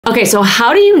Okay, so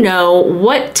how do you know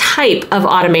what type of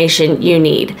automation you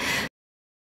need?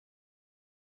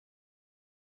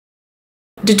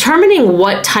 Determining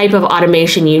what type of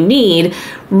automation you need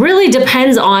really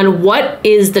depends on what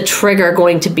is the trigger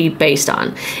going to be based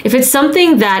on. If it's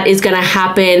something that is going to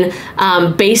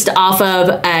happen based off of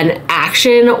an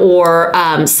action or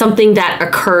something that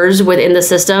occurs within the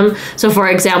system, so for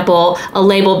example, a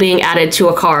label being added to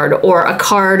a card or a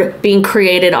card being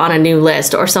created on a new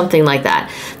list or something like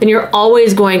that, then you're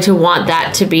always going to want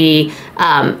that to be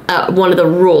one of the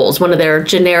rules, one of their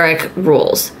generic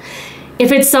rules.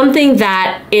 If it's something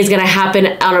that is going to happen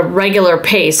on a regular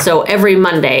pace, so every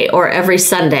Monday or every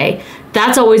Sunday,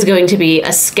 that's always going to be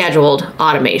a scheduled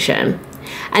automation.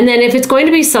 And then if it's going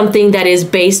to be something that is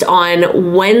based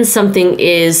on when something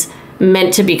is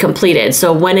meant to be completed,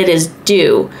 so when it is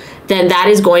due, then that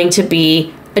is going to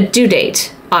be a due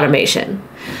date automation.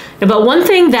 But one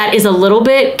thing that is a little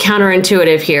bit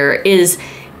counterintuitive here is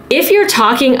if you're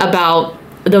talking about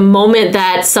the moment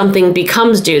that something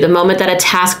becomes due, the moment that a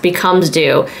task becomes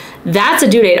due, that's a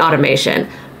due date automation.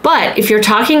 But if you're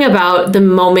talking about the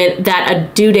moment that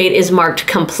a due date is marked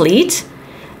complete,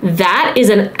 that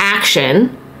is an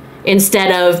action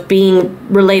instead of being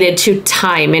related to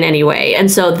time in any way. And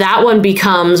so that one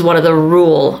becomes one of the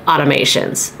rule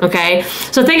automations, okay?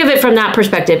 So think of it from that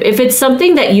perspective. If it's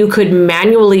something that you could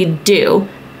manually do,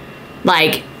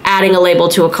 like adding a label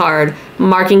to a card,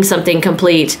 marking something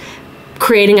complete,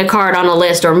 creating a card on a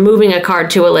list or moving a card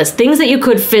to a list, things that you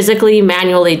could physically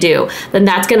manually do, then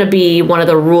that's going to be one of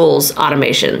the rules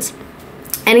automations.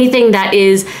 Anything that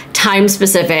is time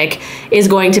specific is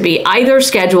going to be either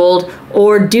scheduled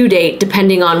or due date,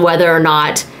 depending on whether or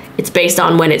not it's based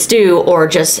on when it's due or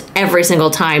just every single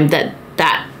time that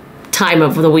that time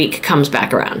of the week comes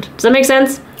back around. Does that make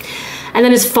sense? And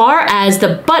then as far as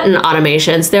the button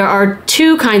automations, there are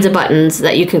two kinds of buttons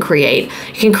that you can create.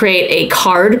 You can create a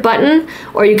card button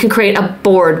or you can create a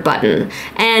board button.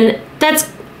 And that's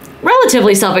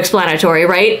relatively self-explanatory,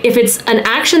 right? If it's an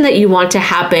action that you want to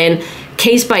happen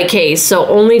case by case, so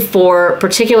only for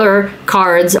particular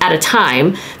cards at a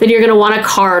time, then you're going to want a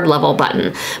card level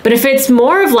button. But if it's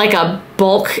more of like a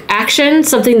bulk action,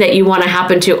 something that you want to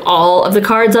happen to all of the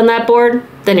cards on that board,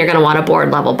 then you're going to want a board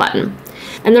level button.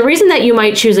 And the reason that you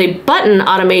might choose a button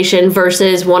automation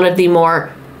versus one of the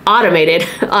more automated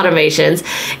automations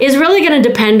is really going to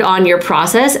depend on your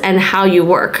process and how you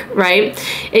work, right?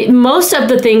 Most of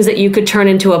the things that you could turn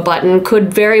into a button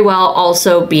could very well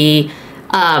also be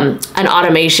an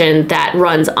automation that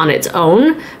runs on its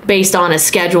own based on a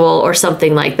schedule or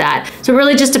something like that. So it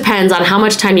really just depends on how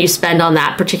much time you spend on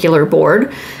that particular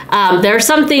board. There are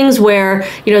some things where,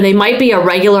 you know, they might be a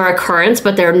regular occurrence,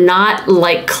 but they're not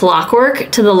like clockwork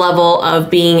to the level of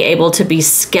being able to be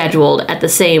scheduled at the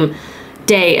same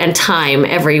day and time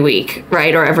every week,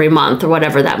 right? Or every month or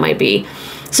whatever that might be.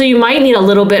 So you might need a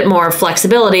little bit more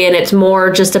flexibility, and it's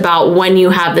more just about when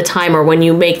you have the time or when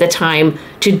you make the time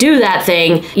to do that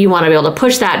thing, you want to be able to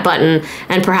push that button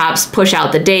and perhaps push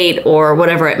out the date or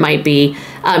whatever it might be,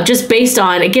 just based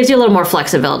on, it gives you a little more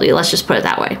flexibility. Let's just put it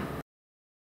that way.